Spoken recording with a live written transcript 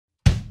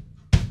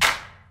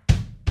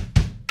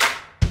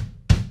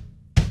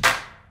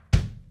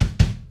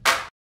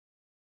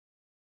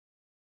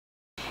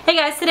Hey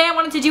guys, today I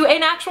wanted to do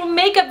an actual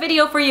makeup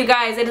video for you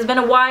guys. It has been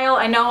a while.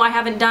 I know I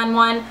haven't done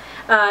one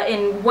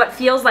in what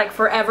feels like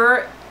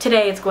forever.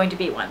 Today it's going to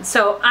be one.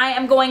 So I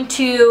am going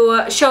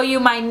to show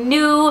you my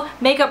new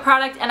makeup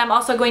product, and I'm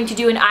also going to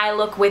do an eye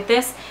look with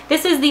this.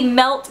 This is the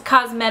Melt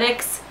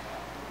Cosmetics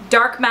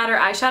Dark Matter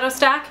Eyeshadow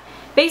Stack.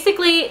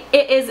 Basically,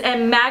 it is a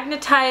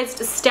magnetized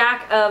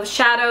stack of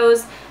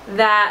shadows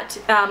that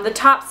the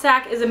top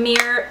stack is a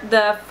mirror.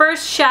 The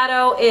first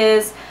shadow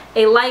is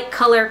a light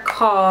color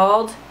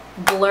called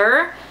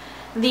Blur.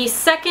 The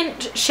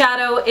second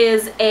shadow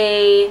is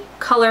a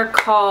color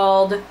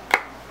called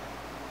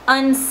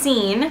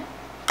Unseen.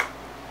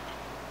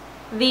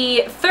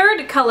 The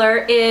third color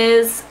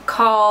is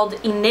called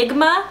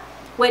Enigma,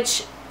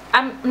 which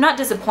I'm not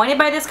disappointed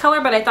by this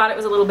color, but I thought it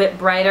was a little bit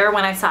brighter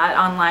when I saw it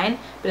online,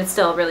 but it's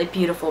still a really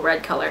beautiful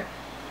red color.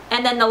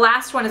 And then the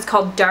last one is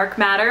called Dark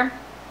Matter,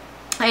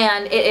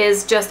 and it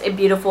is just a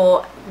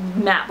beautiful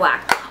matte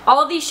black.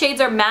 All of these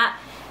shades are matte.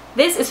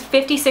 This is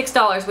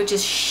 $56, which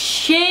is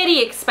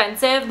shitty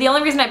expensive. The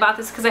only reason I bought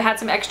this is because I had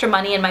some extra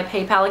money in my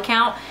PayPal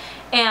account,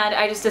 and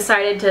I just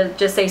decided to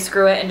just say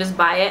screw it and just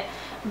buy it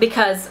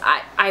because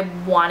I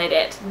wanted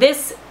it.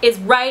 This is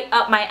right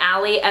up my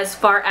alley as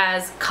far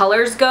as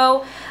colors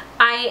go.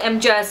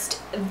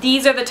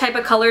 These are the type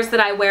of colors that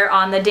I wear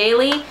on the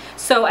daily,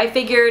 so I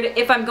figured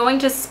if I'm going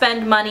to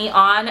spend money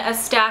on a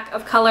stack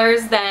of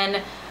colors,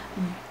 then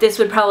this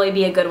would probably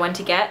be a good one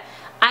to get.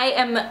 I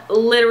am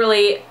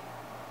literally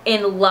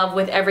in love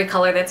with every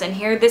color that's in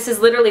here. This is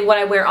literally what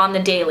I wear on the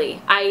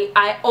daily.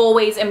 I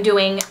always am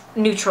doing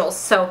neutrals.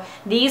 So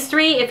these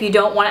three, if you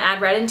don't want to add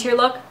red into your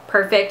look,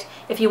 perfect.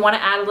 If you want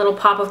to add a little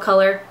pop of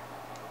color,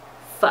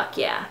 fuck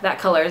yeah, that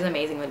color is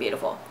amazingly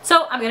beautiful.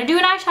 So I'm going to do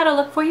an eyeshadow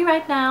look for you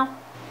right now.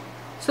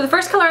 So the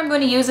first color I'm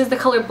going to use is the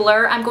color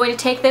Blur. I'm going to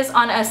take this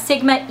on a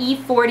Sigma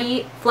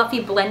E40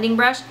 fluffy blending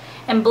brush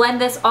and blend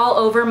this all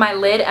over my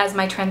lid as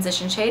my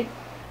transition shade.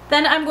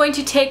 Then I'm going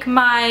to take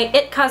my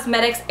IT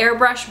Cosmetics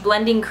Airbrush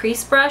Blending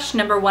Crease Brush,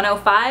 number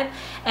 105,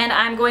 and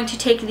I'm going to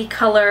take the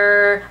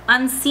color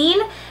Unseen,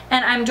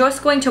 and I'm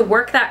just going to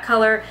work that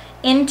color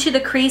into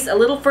the crease a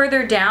little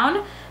further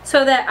down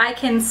so that I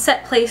can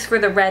set place for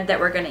the red that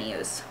we're going to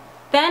use.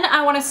 Then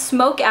I want to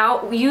smoke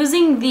out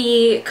using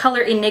the color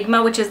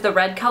Enigma, which is the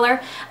red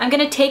color. I'm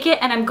going to take it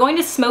and I'm going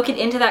to smoke it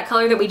into that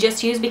color that we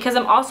just used because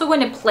I'm also going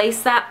to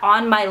place that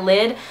on my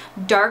lid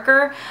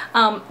darker,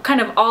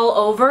 kind of all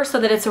over, so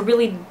that it's a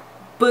really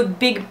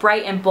big,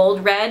 bright, and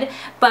bold red,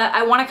 but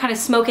I want to kind of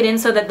smoke it in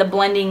so that the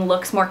blending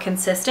looks more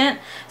consistent.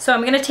 So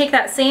I'm going to take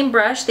that same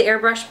brush, the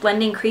Airbrush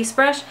Blending Crease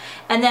Brush,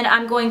 and then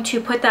I'm going to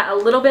put that a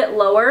little bit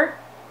lower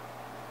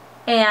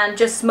and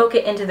just smoke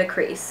it into the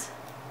crease.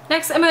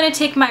 Next, I'm going to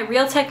take my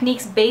Real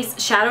Techniques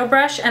Base Shadow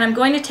Brush, and I'm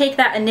going to take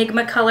that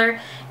Enigma color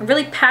and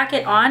really pack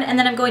it on, and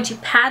then I'm going to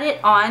pat it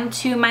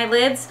onto my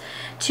lids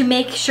to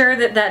make sure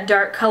that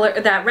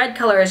that red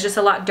color is just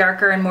a lot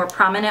darker and more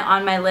prominent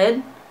on my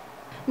lid.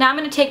 Now I'm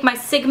going to take my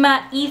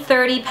Sigma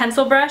E30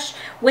 pencil brush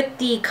with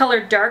the color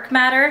Dark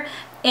Matter,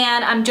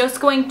 and I'm just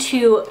going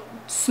to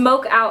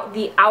smoke out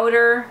the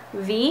outer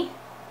V.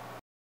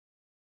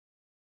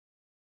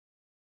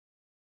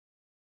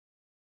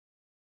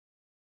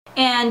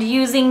 And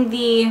using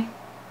the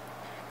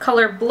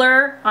color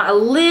Blur, a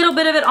little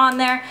bit of it on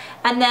there,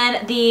 and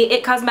then the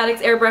IT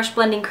Cosmetics Airbrush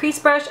Blending Crease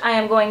Brush, I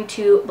am going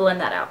to blend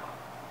that out.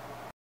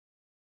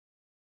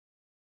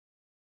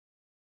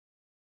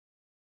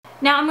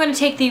 Now I'm going to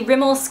take the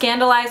Rimmel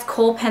Scandalized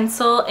Kohl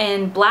Pencil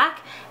in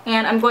black,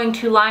 and I'm going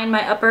to line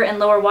my upper and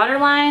lower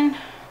waterline.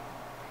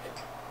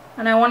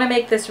 And I want to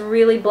make this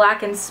really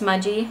black and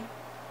smudgy.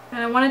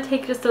 And I want to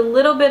take just a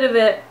little bit of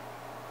it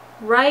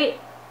right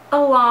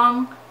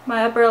along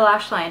my upper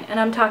lash line, and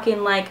I'm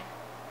talking like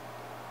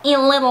a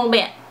little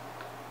bit.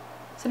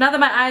 So now that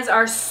my eyes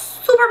are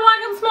super black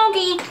and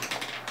smoky,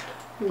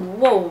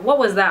 whoa, what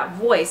was that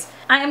voice?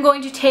 I am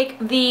going to take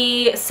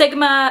the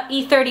Sigma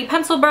E30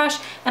 pencil brush,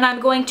 and I'm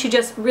going to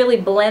just really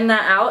blend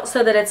that out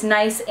so that it's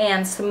nice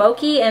and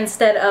smoky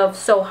instead of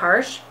so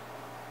harsh.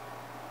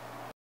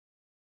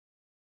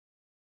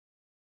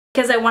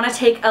 Because I want to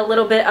take a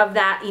little bit of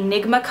that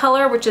Enigma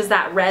color, which is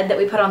that red that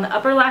we put on the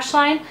upper lash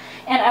line,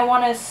 and I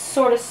want to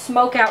sort of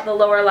smoke out the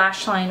lower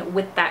lash line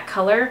with that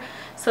color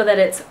so that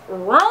it's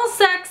real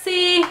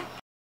sexy.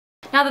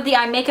 Now that the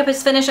eye makeup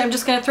is finished, I'm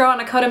just going to throw on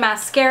a coat of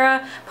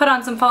mascara, put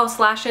on some false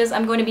lashes.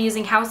 I'm going to be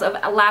using House of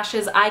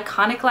Lashes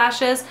Iconic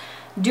Lashes.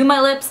 Do my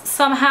lips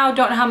somehow,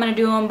 don't know how I'm going to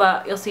do them,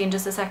 but you'll see in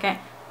just a second,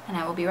 and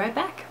I will be right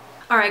back.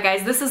 Alright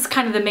guys, this is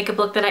kind of the makeup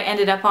look that I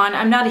ended up on.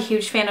 I'm not a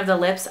huge fan of the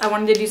lips. I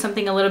wanted to do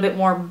something a little bit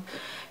more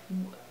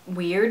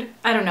weird.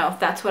 I don't know if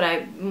that's what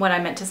I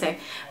meant to say.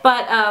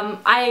 But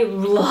I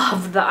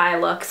love the eye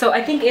look. So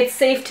I think it's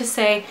safe to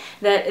say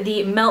that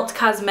the Melt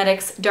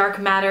Cosmetics Dark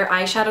Matter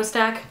Eyeshadow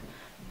Stack,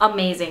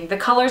 amazing. The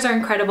colors are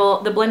incredible.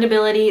 The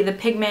blendability, the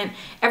pigment,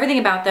 everything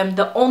about them.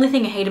 The only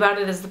thing I hate about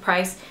it is the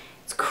price.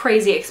 It's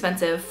crazy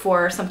expensive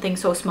for something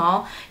so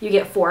small. You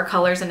get 4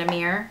 colors in a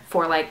mirror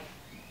for like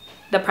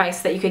the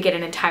price that you could get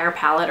an entire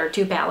palette or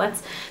 2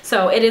 palettes.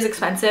 So it is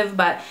expensive,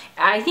 but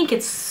I think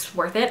it's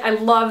worth it. I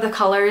love the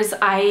colors.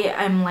 I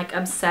am like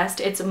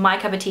obsessed. It's my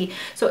cup of tea.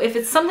 So if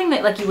it's something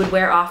that like you would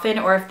wear often,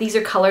 or if these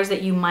are colors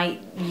that you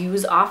might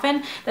use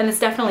often, then it's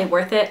definitely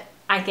worth it,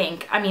 I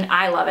think. I mean,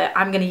 I love it.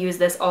 I'm gonna use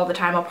this all the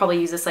time. I'll probably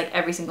use this like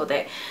every single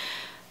day.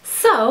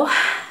 So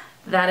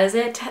that is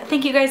it.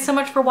 Thank you guys so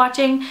much for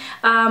watching.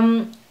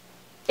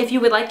 If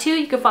you would like to,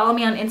 you can follow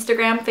me on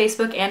Instagram,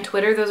 Facebook, and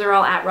Twitter. Those are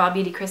all at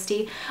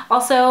RawBeautyKristi.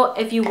 Also,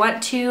 if you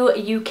want to,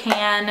 you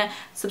can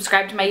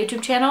subscribe to my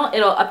YouTube channel.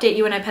 It'll update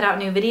you when I put out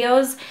new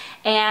videos.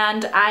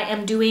 And I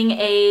am doing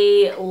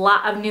a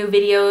lot of new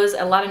videos,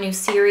 a lot of new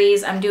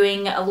series. I'm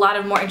doing a lot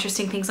of more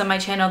interesting things on my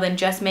channel than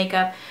just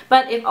makeup.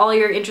 But if all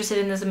you're interested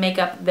in is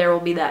makeup, there will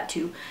be that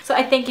too. So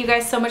I thank you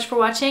guys so much for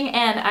watching,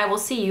 and I will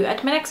see you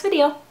at my next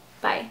video.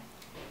 Bye.